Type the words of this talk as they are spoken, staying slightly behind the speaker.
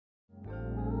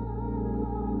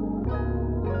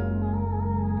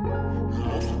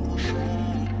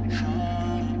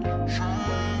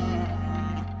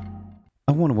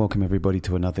I want to welcome everybody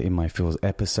to another In My Feels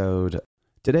episode.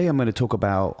 Today I'm going to talk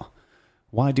about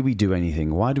why do we do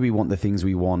anything? Why do we want the things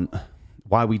we want?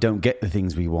 Why we don't get the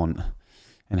things we want?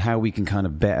 And how we can kind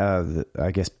of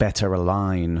better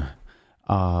align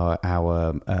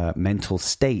our mental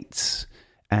states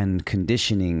and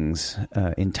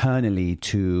conditionings internally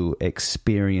to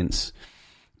experience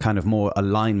kind of more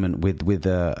alignment with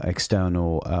the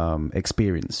external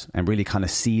experience, and really kind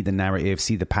of see the narrative,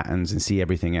 see the patterns, and see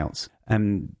everything else.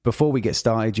 And before we get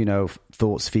started,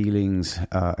 thoughts, feelings,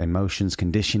 emotions,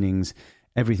 conditionings,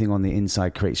 everything on the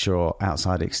inside creates your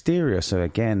outside exterior. So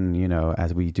again,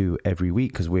 as we do every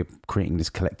week, because we're creating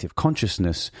this collective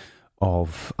consciousness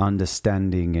of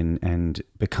understanding and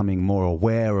becoming more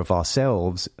aware of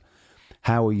ourselves,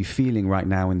 how are you feeling right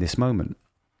now in this moment?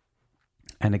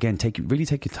 And again, really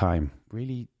take your time,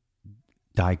 really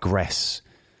digress,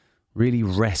 really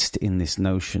rest in this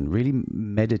notion, really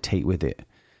meditate with it.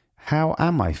 How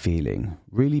am I feeling?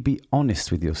 Really be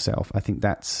honest with yourself. I think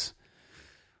that's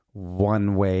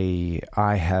one way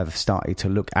I have started to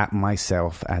look at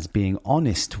myself, as being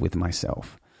honest with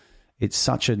myself. It's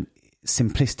such a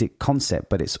simplistic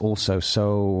concept, but it's also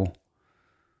so,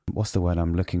 what's the word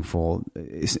I'm looking for?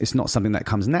 It's not something that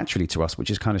comes naturally to us,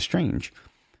 which is kind of strange.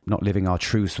 Not living our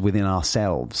truths within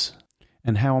ourselves.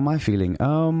 And how am I feeling?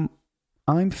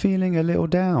 I'm feeling a little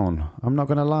down. I'm not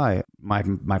going to lie.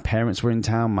 My parents were in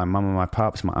town, my mum and my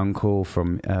pops, my uncle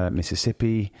from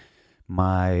Mississippi,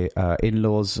 my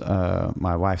in-laws,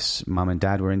 my wife's mum and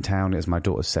dad were in town. It was my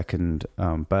daughter's second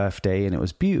birthday, and it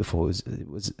was beautiful. It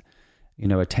was a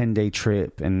 10-day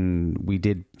trip, and we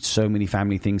did so many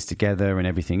family things together and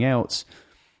everything else.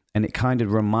 And it kind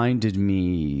of reminded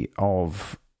me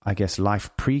of, I guess,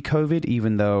 life pre-COVID,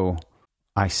 even though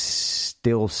I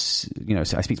still, I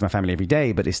speak to my family every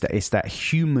day, but it's that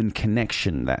human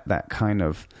connection, that kind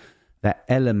of, that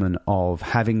element of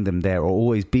having them there, or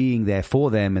always being there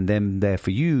for them and them there for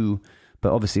you.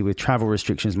 But obviously with travel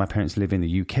restrictions, my parents live in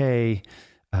the UK.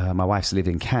 My wife's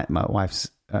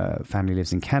family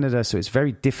lives in Canada. So it's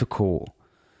very difficult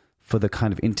for the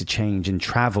kind of interchange and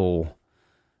travel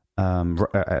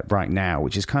right now,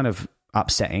 which is kind of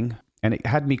upsetting. And it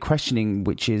had me questioning,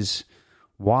 which is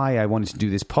why I wanted to do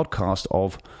this podcast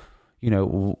of,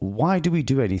 why do we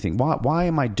do anything? Why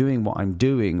am I doing what I'm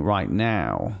doing right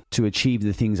now to achieve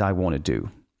the things I want to do?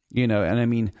 And I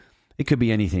mean, it could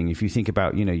be anything. If you think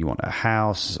about, you want a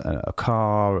house, a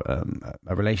car,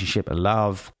 a relationship, a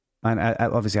love. And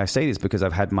obviously I say this because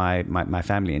I've had my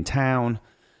family in town,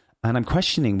 and I'm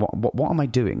questioning what am I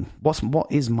doing? What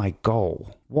is my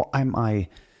goal? What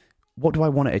do I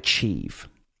want to achieve?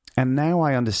 And now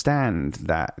I understand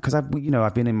that, because I've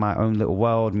been in my own little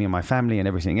world, me and my family and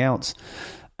everything else,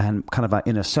 and kind of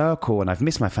in a circle, and I've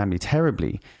missed my family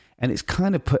terribly. And it's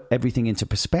kind of put everything into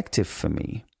perspective for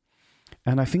me.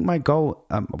 And I think my goal,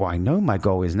 I know my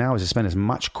goal is now is to spend as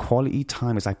much quality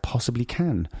time as I possibly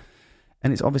can.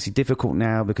 And it's obviously difficult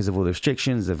now because of all the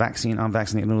restrictions, the vaccine,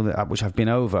 unvaccinated, and all that, which I've been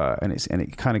over. And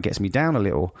it kind of gets me down a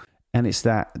little. And it's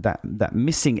that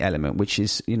missing element, which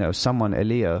is, someone,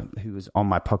 Aaliyah, who was on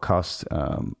my podcast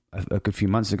a good few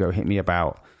months ago, hit me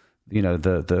about,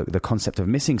 the concept of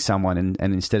missing someone, and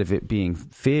instead of it being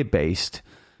fear-based,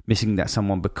 missing that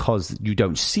someone because you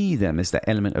don't see them, is that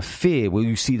element of fear. Will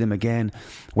you see them again?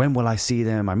 When will I see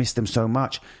them? I miss them so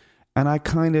much. And it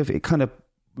kind of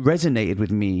resonated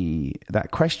with me,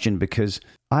 that question, because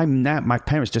my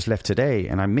parents just left today,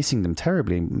 and I'm missing them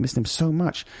terribly, I miss them so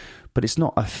much. But it's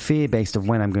not a fear based of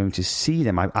when I'm going to see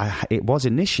them. It was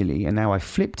initially, and now I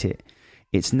flipped it.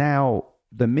 It's now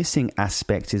the missing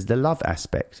aspect is the love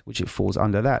aspect, which it falls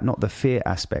under that, not the fear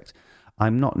aspect.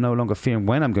 I'm no longer fearing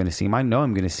when I'm going to see them. I know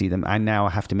I'm going to see them, and now I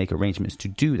have to make arrangements to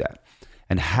do that.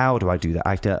 And how do I do that?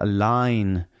 I have to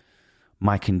align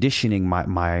my conditioning,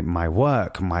 my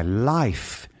work, my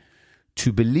life,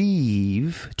 to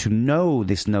believe, to know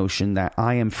this notion that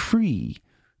I am free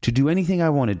to do anything I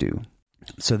want to do.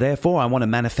 So therefore, I want to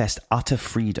manifest utter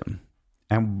freedom.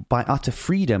 And by utter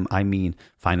freedom, I mean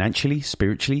financially,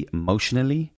 spiritually,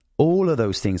 emotionally, all of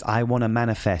those things. I want to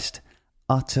manifest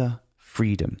utter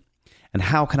freedom. And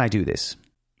how can I do this?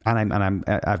 And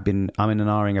I've been umming and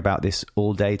ahhing about this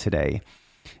all day today,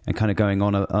 and kind of going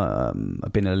on.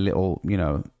 I've been a little,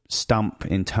 stump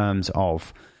in terms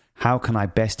of how can I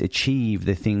best achieve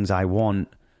the things I want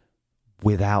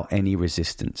without any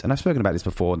resistance. And I've spoken about this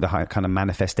before, the kind of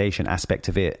manifestation aspect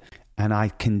of it. And I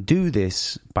can do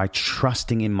this by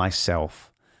trusting in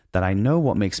myself, that I know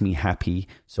what makes me happy.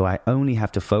 So I only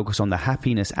have to focus on the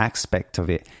happiness aspect of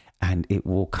it, and it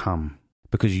will come.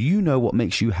 because you know what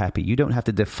makes you happy. You don't have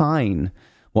to define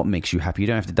what makes you happy. You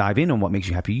don't have to dive in on what makes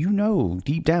you happy. You know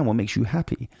deep down what makes you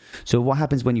happy. So what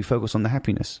happens when you focus on the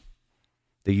happiness?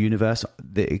 The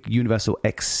universal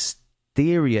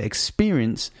exterior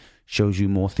experience shows you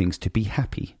more things to be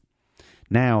happy.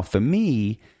 Now, for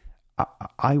me,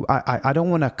 I don't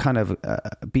want to kind of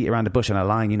beat around the bush and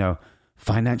align,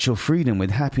 financial freedom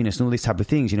with happiness and all these type of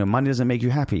things. Money doesn't make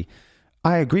you happy.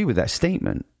 I agree with that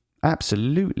statement.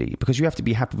 Absolutely. Because you have to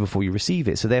be happy before you receive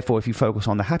it. So therefore, if you focus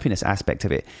on the happiness aspect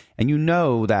of it, and you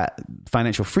know that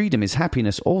financial freedom is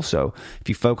happiness also, if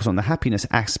you focus on the happiness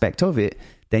aspect of it,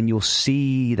 then you'll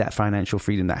see that financial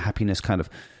freedom, that happiness kind of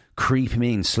creeping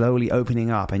in, slowly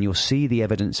opening up, and you'll see the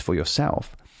evidence for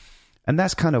yourself. And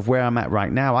that's kind of where I'm at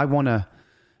right now. I want to,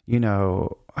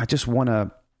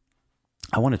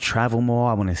 I want to travel more.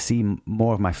 I want to see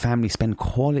more of my family, spend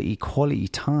quality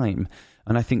time.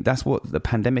 And I think that's what the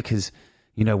pandemic is,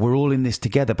 we're all in this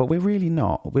together, but we're really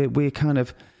not. We're kind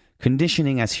of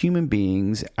conditioning as human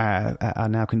beings, are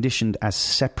now conditioned as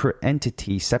separate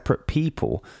entities, separate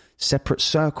people, separate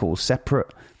circles,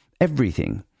 separate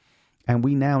everything. And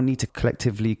we now need to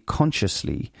collectively,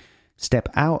 consciously step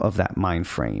out of that mind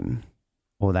frame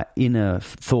or that inner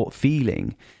thought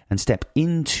feeling and step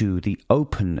into the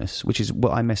openness, which is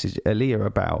what I messaged earlier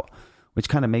about, which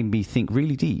kind of made me think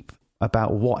really deep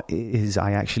about what it is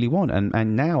I actually want.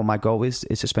 And now my goal is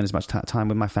to spend as much time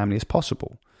with my family as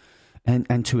possible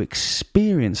and to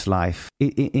experience life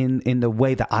in the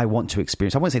way that I want to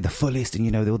experience. I won't say the fullest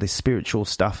and, all this spiritual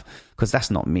stuff, because that's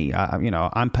not me.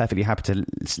 I'm perfectly happy to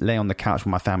lay on the couch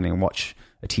with my family and watch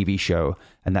a TV show,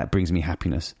 and that brings me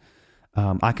happiness.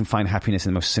 I can find happiness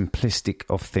in the most simplistic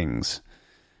of things.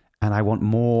 And I want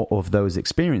more of those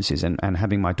experiences, and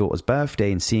having my daughter's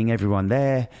birthday and seeing everyone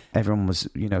there. Everyone was,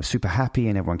 super happy,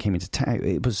 and everyone came into town.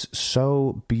 It was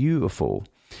so beautiful.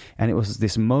 And it was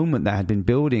this moment that had been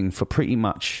building for pretty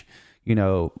much,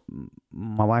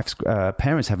 my wife's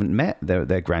parents haven't met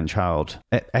their grandchild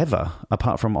ever,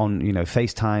 apart from on,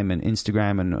 FaceTime and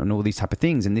Instagram and all these type of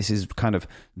things. And this is kind of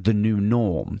the new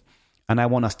norm. And I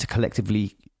want us to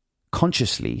collectively,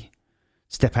 consciously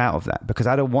step out of that, because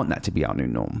I don't want that to be our new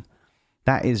norm.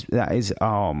 That is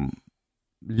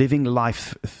living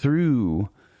life through,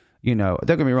 don't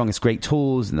get me wrong, it's great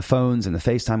tools and the phones and the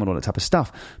FaceTime and all that type of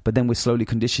stuff, but then we're slowly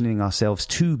conditioning ourselves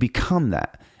to become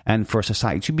that, and for a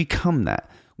society to become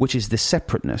that, which is the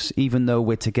separateness. Even though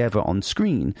we're together on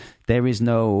screen, there is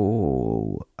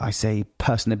no, I say,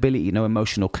 personability, no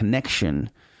emotional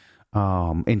connection,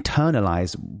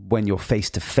 internalized when you're face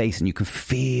to face and you can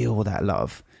feel that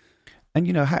love. And,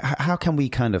 how can we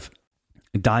kind of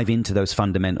dive into those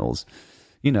fundamentals?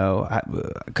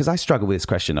 Because I struggle with this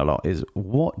question a lot, is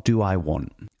what do I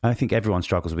want? And I think everyone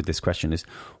struggles with this question, is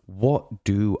what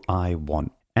do I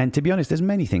want? And to be honest, there's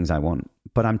many things I want,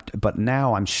 but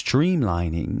now I'm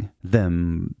streamlining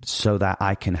them so that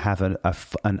I can have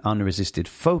an unresisted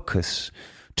focus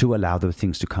to allow those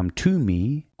things to come to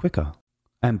me quicker.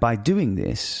 And by doing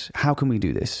this, how can we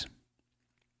do this?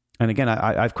 And again,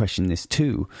 I've questioned this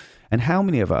too. And how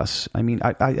many of us,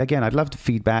 I'd love the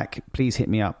feedback. Please hit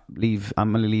me up.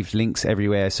 I'm going to leave links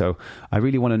everywhere. So I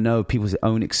really want to know people's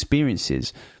own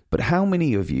experiences. But how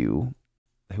many of you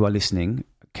who are listening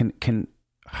can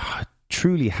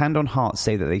truly, hand on heart,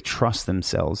 say that they trust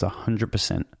themselves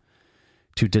 100%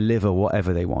 to deliver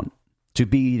whatever they want, to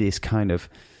be this kind of,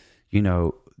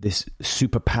 this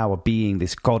superpower being,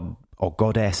 this God or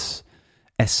goddess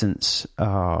essence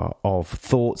of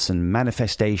thoughts and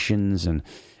manifestations and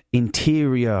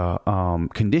interior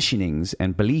conditionings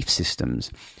and belief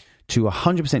systems, to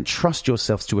 100% trust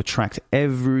yourselves to attract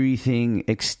everything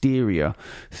exterior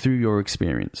through your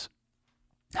experience?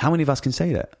 How many of us can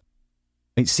say that?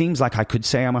 It seems like I could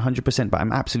say I'm 100%, but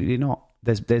I'm absolutely not.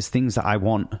 There's things that I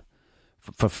want,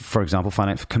 for example,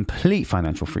 complete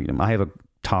financial freedom. I have a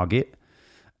target.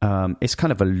 It's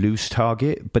kind of a loose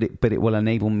target, but it will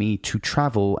enable me to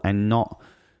travel and not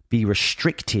be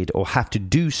restricted or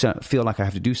feel like I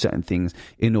have to do certain things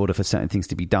in order for certain things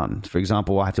to be done. For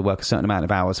example, I have to work a certain amount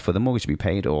of hours for the mortgage to be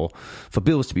paid, or for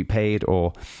bills to be paid,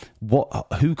 or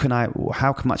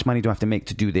how much money do I have to make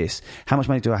to do this? How much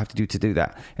money do I have to do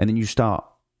that? And then you start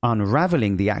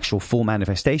unraveling the actual full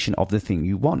manifestation of the thing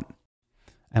you want.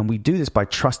 And we do this by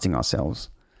trusting ourselves.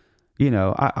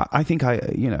 I think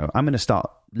I'm going to start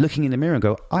looking in the mirror and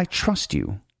go, I trust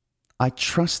you. I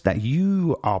trust that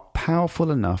you are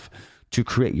powerful enough to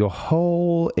create your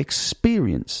whole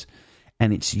experience.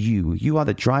 And it's you. You are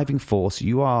the driving force.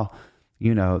 You are,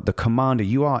 the commander.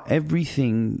 You are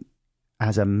everything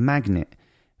as a magnet.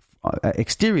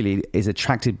 Exteriorly is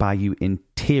attracted by you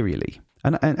interiorly.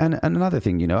 And another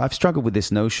thing, you know, I've struggled with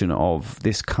this notion of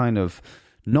this kind of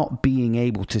not being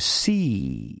able to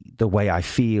see the way I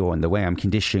feel and the way I'm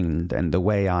conditioned and the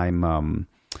way I'm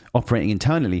operating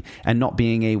internally, and not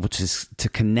being able to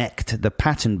connect the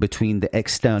pattern between the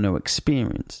external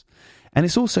experience. And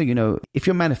it's also, you know, if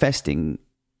you're manifesting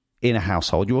in a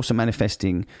household, you're also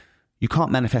manifesting. You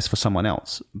can't manifest for someone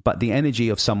else, but the energy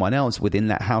of someone else within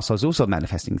that household is also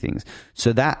manifesting things.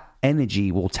 So that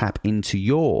energy will tap into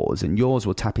yours and yours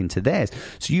will tap into theirs.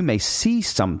 So you may see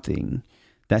something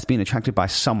that's being attracted by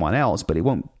someone else, but it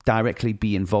won't directly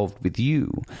be involved with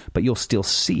you, but you'll still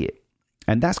see it.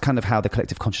 And that's kind of how the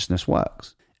collective consciousness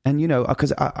works. And, you know,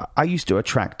 because I used to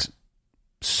attract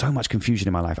so much confusion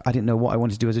in my life. I didn't know what I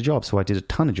wanted to do as a job, so I did a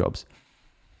ton of jobs.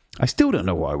 I still don't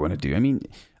know what I want to do. I mean,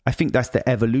 I think that's the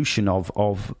evolution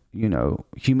of you know,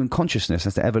 human consciousness.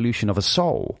 That's the evolution of a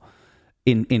soul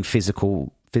in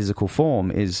physical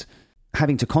form, is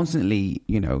having to constantly,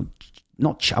 you know,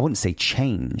 I wouldn't say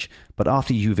change, but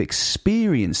after you've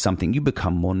experienced something, you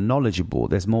become more knowledgeable.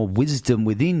 There's more wisdom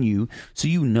within you, so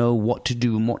you know what to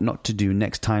do and what not to do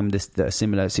next time the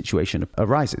similar situation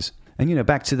arises. And, you know,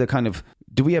 back to the kind of,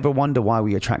 do we ever wonder why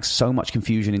we attract so much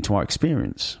confusion into our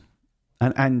experience?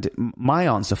 And my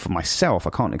answer for myself, I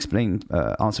can't explain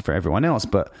answer for everyone else,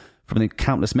 but from the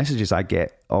countless messages I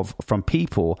get from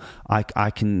people,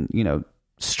 I can, you know,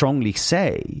 strongly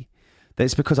say that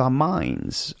it's because our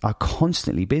minds are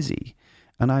constantly busy.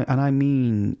 And I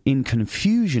mean in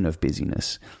confusion of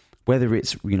busyness, whether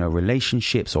it's, you know,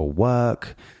 relationships or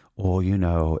work, or, you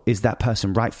know, is that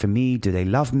person right for me? Do they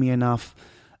love me enough?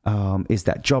 Is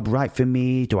that job right for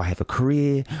me? Do I have a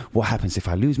career? What happens if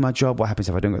I lose my job? What happens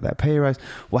if I don't get that pay rise?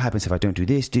 What happens if I don't do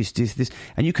this?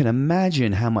 And you can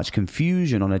imagine how much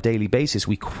confusion on a daily basis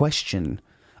we question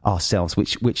ourselves,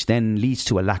 which then leads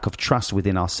to a lack of trust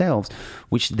within ourselves,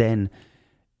 which then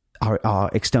our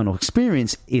external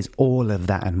experience is all of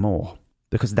that and more,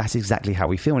 because that's exactly how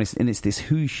we feel. And it's this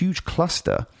huge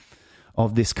cluster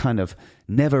of this kind of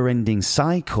never-ending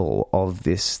cycle of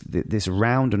this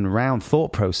round and round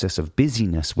thought process of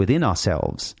busyness within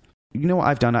ourselves. You know what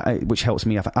I've done, which helps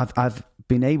me? I've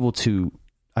been able to,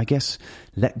 I guess,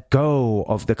 let go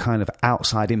of the kind of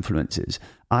outside influences.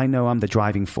 I know I'm the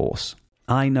driving force.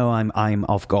 I know I'm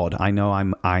of God. I know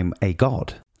I'm a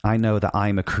God. I know that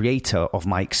I'm a creator of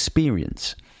my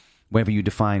experience. Whether you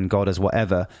define God as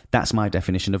whatever, that's my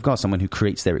definition of God, someone who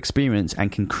creates their experience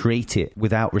and can create it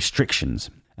without restrictions.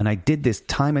 And I did this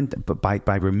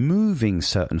by removing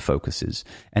certain focuses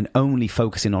and only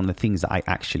focusing on the things that I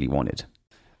actually wanted.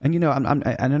 And, you know,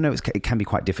 I know it can be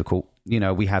quite difficult. You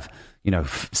know, we have, you know,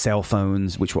 cell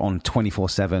phones, which were on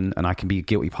 24/7, and I can be a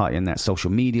guilty party in that.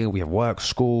 Social media, we have work,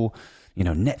 school, you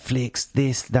know, Netflix,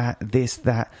 this, that,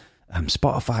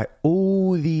 Spotify,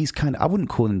 all these kind of, I wouldn't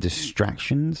call them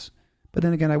distractions, but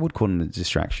then again, I would call them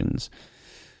distractions.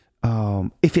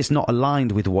 If it's not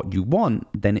aligned with what you want,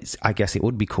 then I guess it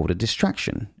would be called a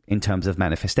distraction in terms of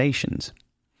manifestations.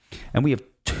 And we have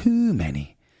too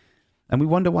many. And we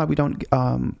wonder why we don't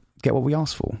get what we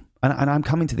ask for. And I'm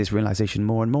coming to this realization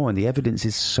more and more, and the evidence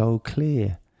is so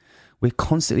clear. We're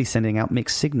constantly sending out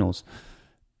mixed signals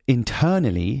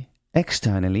internally,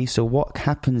 externally. So what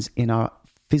happens in our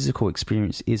physical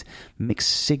experience is mixed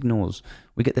signals.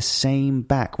 We get the same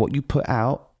back. What you put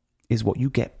out is what you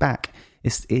get back.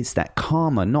 It's that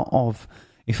karma, not of,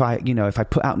 if I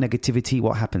put out negativity,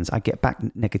 what happens? I get back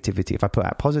negativity. If I put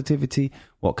out positivity,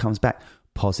 what comes back?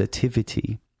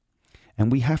 Positivity.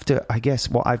 And we have to, I guess,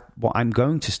 what I'm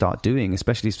going to start doing,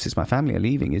 especially since my family are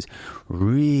leaving, is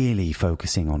really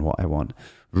focusing on what I want.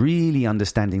 Really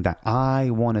understanding that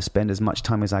I want to spend as much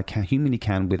time as I can, humanly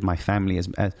can, with my family as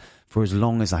for as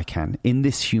long as I can in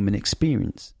this human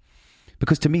experience.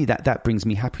 Because to me, that brings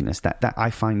me happiness. That I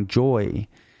find joy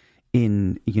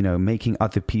in, you know, making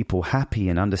other people happy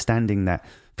and understanding that.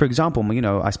 For example, you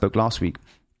know, I spoke last week.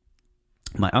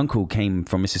 My uncle came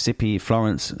from Mississippi,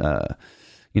 Florence.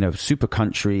 You know, super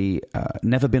country,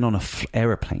 never been on an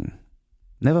aeroplane,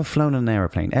 never flown on an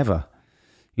aeroplane, ever.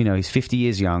 You know, he's 50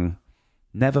 years young,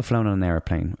 never flown on an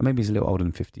aeroplane. Or maybe he's a little older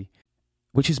than 50,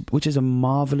 which is a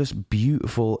marvelous,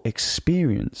 beautiful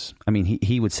experience. I mean,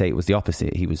 he would say it was the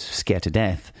opposite. He was scared to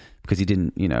death because he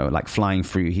didn't, you know, like flying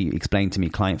through, he explained to me,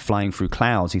 flying through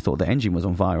clouds, he thought the engine was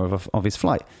on fire of his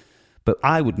flight. But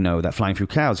I would know that flying through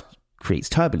clouds creates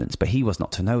turbulence, but he was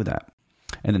not to know that.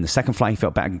 And then the second flight, he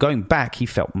felt better. Going back, he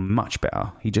felt much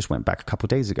better. He just went back a couple of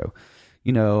days ago.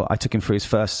 You know, I took him for his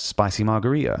first spicy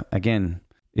margarita. Again,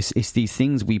 it's these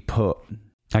things we put,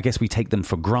 I guess we take them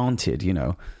for granted, you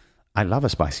know. I love a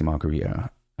spicy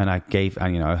margarita. And I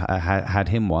had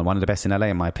him one of the best in LA,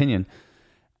 in my opinion.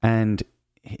 And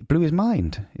it blew his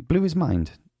mind. It blew his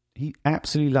mind. He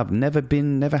absolutely loved,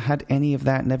 never had any of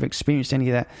that, never experienced any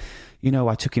of that. You know,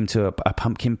 I took him to a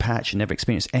pumpkin patch and never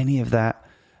experienced any of that.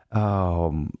 I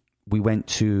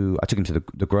took him to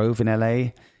the Grove in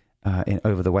LA,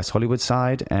 over the West Hollywood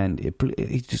side, and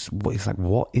it's like,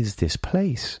 what is this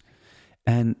place?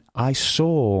 And I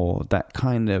saw that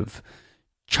kind of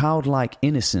childlike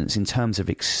innocence in terms of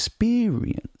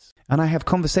experience. And I have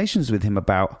conversations with him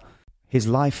about his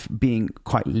life being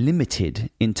quite limited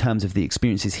in terms of the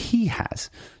experiences he has.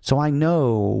 So I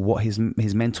know what his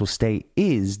mental state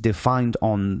is, defined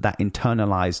on that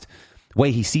internalized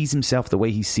way he sees himself, the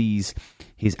way he sees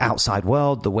his outside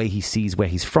world, the way he sees where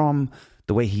he's from,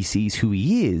 the way he sees who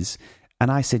he is.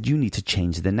 And I said, you need to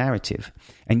change the narrative.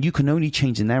 And you can only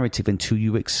change the narrative until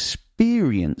you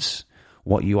experience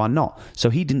what you are not. So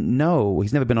he didn't know,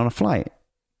 he's never been on a flight.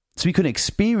 So he couldn't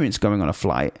experience going on a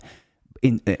flight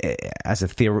as a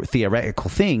theoretical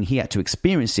thing. He had to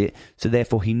experience it. So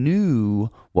therefore he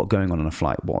knew what going on a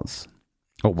flight was,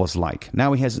 or was like.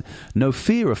 Now he has no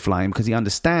fear of flying because he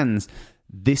understands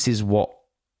this is what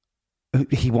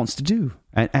he wants to do.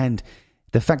 And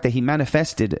the fact that he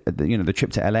manifested, the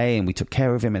trip to LA, and we took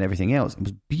care of him and everything else, it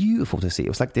was beautiful to see. It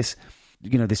was like this,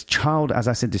 this child, as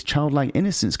I said, this childlike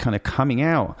innocence kind of coming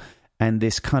out, and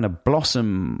this kind of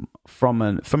blossom from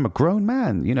a grown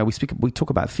man. We talk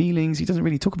about feelings. He doesn't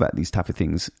really talk about these type of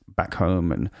things back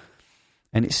home,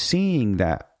 and it's seeing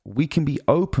that we can be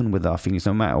open with our feelings,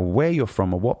 no matter where you're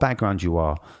from or what background you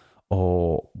are,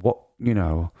 or what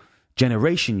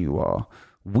generation you are.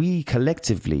 We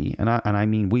collectively, and I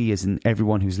mean we as in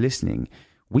everyone who's listening,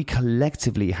 we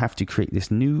collectively have to create this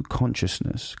new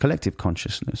consciousness, collective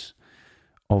consciousness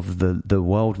of the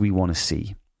world we want to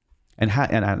see. And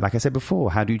like I said before,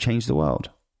 how do you change the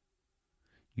world?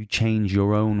 You change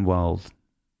your own world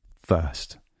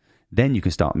first. Then you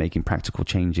can start making practical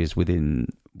changes within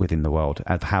the world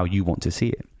of how you want to see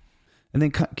it. And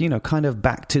then, kind of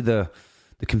back to the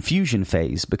confusion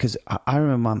phase, because I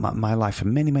remember my life for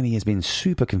many, many years being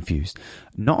super confused,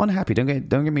 not unhappy. Don't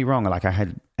get me wrong. Like, I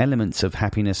had elements of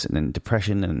happiness and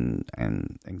depression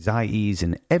and anxieties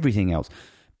and everything else,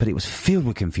 but it was filled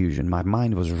with confusion. My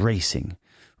mind was racing.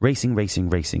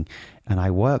 And I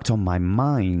worked on my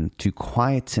mind to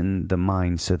quieten the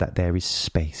mind so that there is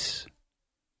space.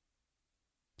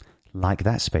 Like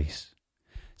that space.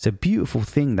 It's a beautiful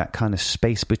thing, that kind of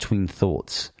space between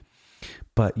thoughts.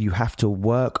 But you have to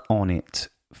work on it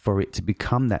for it to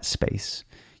become that space.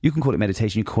 You can call it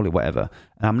meditation, you can call it whatever.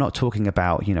 And I'm not talking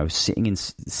about,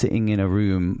 sitting in a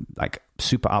room like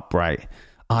super upright,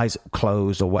 eyes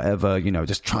closed or whatever,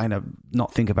 just trying to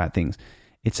not think about things.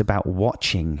 It's about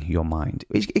watching your mind.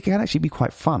 It can actually be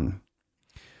quite fun,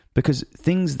 because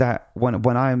things that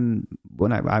I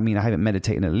haven't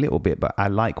meditated in a little bit, but I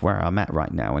like where I'm at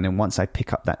right now. And then once I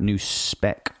pick up that new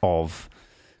speck of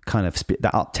kind of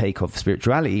that uptake of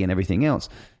spirituality and everything else,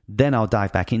 then I'll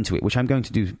dive back into it, which I'm going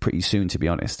to do pretty soon, to be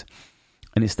honest.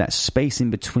 And it's that space in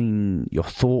between your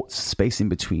thoughts, space in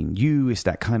between you. It's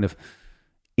that kind of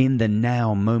in the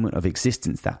now moment of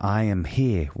existence that I am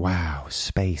here. Wow,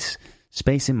 space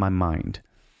in my mind.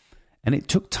 And it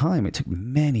took time. It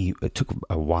took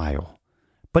a while.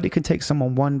 But it could take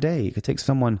someone one day. It could take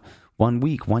someone 1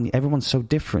 week. Everyone's so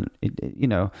different,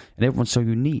 and everyone's so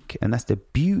unique. And that's the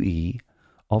beauty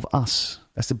of us.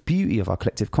 That's the beauty of our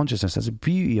collective consciousness. That's the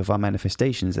beauty of our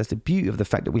manifestations. That's the beauty of the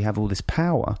fact that we have all this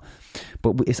power,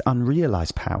 but it's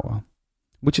unrealized power,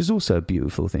 which is also a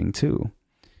beautiful thing too.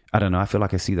 I don't know. I feel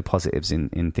like I see the positives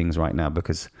in things right now,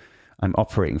 because I'm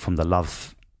operating from the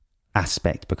love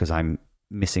aspect, because I'm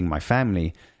missing my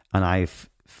family, and I've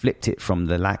flipped it from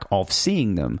the lack of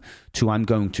seeing them to I'm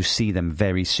going to see them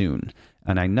very soon.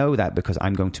 And I know that because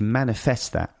I'm going to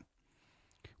manifest that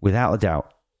without a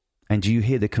doubt. And do you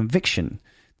hear the conviction?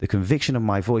 The conviction of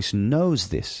my voice knows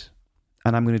this.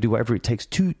 And I'm going to do whatever it takes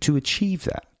to achieve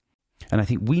that. And I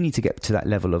think we need to get to that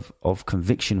level of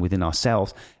conviction within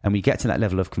ourselves. And we get to that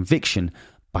level of conviction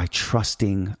by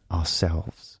trusting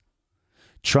ourselves.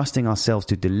 Trusting ourselves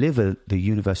to deliver the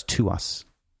universe to us.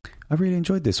 I really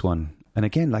enjoyed this one. And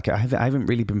again, like I haven't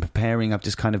really been preparing. I've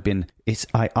just kind of been...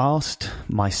 I asked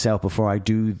myself before I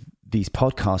do these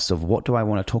podcasts of what do I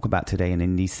want to talk about today? And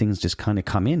then these things just kind of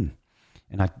come in.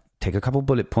 And I take a couple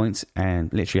bullet points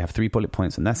and literally have 3 bullet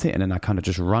points, and that's it. And then I kind of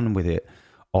just run with it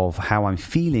of how I'm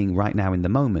feeling right now in the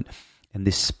moment. And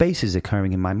this space is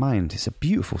occurring in my mind. It's a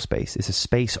beautiful space. It's a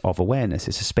space of awareness.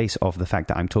 It's a space of the fact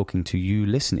that I'm talking to you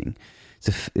listening.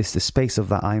 It's the space of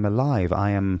that I'm alive.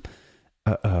 I am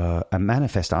a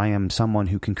manifest. I am someone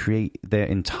who can create their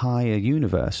entire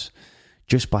universe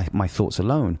just by my thoughts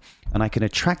alone. And I can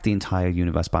attract the entire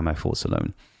universe by my thoughts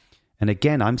alone. And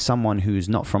again, I'm someone who's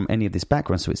not from any of this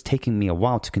background, so it's taken me a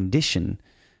while to condition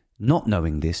not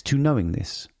knowing this to knowing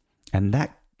this. And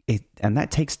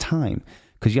that takes time,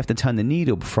 because you have to turn the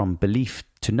needle from belief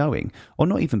to knowing, or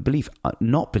not even belief,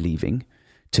 not believing,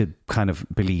 to kind of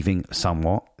believing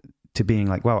somewhat, to being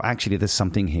like, well, actually, there's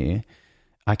something here.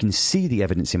 I can see the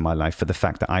evidence in my life for the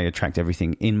fact that I attract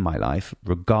everything in my life,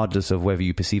 regardless of whether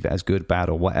you perceive it as good, bad,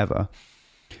 or whatever.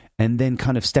 And then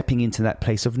kind of stepping into that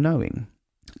place of knowing,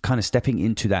 kind of stepping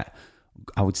into that,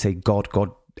 I would say,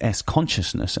 God-esque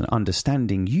consciousness and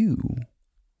understanding you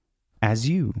as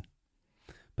you.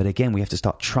 But again, we have to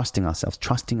start trusting ourselves,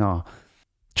 trusting us,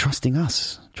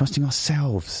 trusting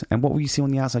ourselves. And what will you see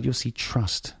on the outside? You'll see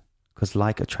trust, because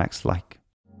like attracts like.